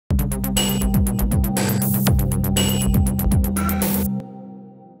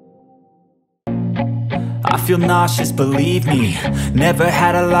feel nauseous, believe me. Never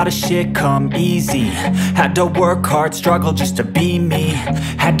had a lot of shit come easy. Had to work hard, struggle just to be me.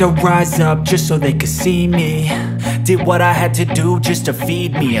 Had to rise up just so they could see me. Did what I had to do just to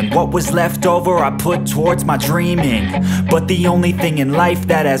feed me, and what was left over I put towards my dreaming. But the only thing in life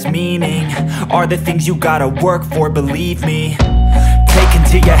that has meaning are the things you gotta work for, believe me. Take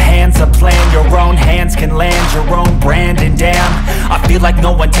into your hands a plan, your own hands can land your own brand. And damn, I feel like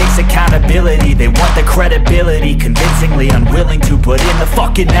no one takes accountability. They want the credibility, convincingly unwilling to put in the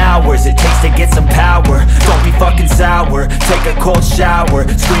fucking hours it takes to get some power. Don't be fucking sour, take a cold shower.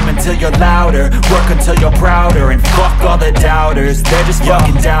 Scream until you're louder, work until you're prouder. And fuck all the doubters, they're just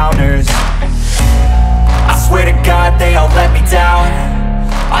fucking downers. I swear to God they all let me down.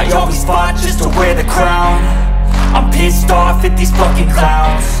 I always fought just to wear the crown. I'm pissed off at these fucking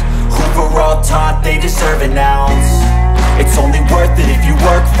clowns who were all taught they deserve an ounce. It's only worth it if you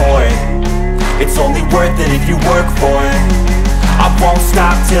work for it. It's only worth it if you work for it. I won't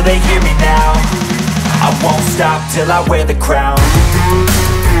stop till they hear me now. I won't stop till I wear the crown.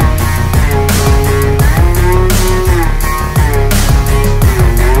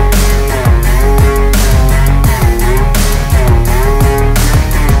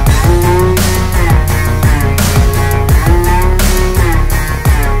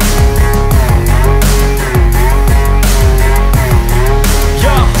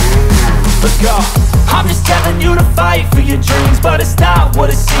 I'm just telling you to fight for your dreams, but it's not what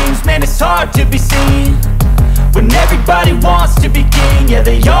it seems. Man, it's hard to be seen when everybody wants to be king. Yeah,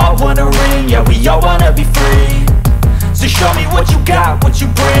 they all wanna ring, yeah, we all wanna be free. So show me what you got, what you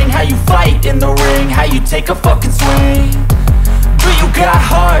bring, how you fight in the ring, how you take a fucking swing. Do you got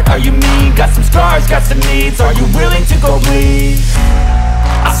heart, are you mean? Got some scars, got some needs, are you willing to go bleed?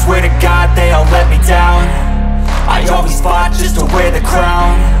 I swear to God they all let me down. I always fought just to wear the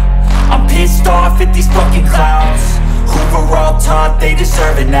crown. I'm pissed off at these fucking clowns who were all taught they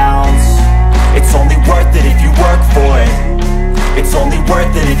deserve an ounce. It's only worth it if you work for it. It's only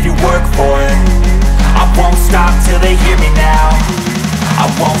worth it if you work for it. I won't stop till they hear me now. I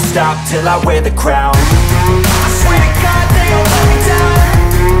won't stop till I wear the crown.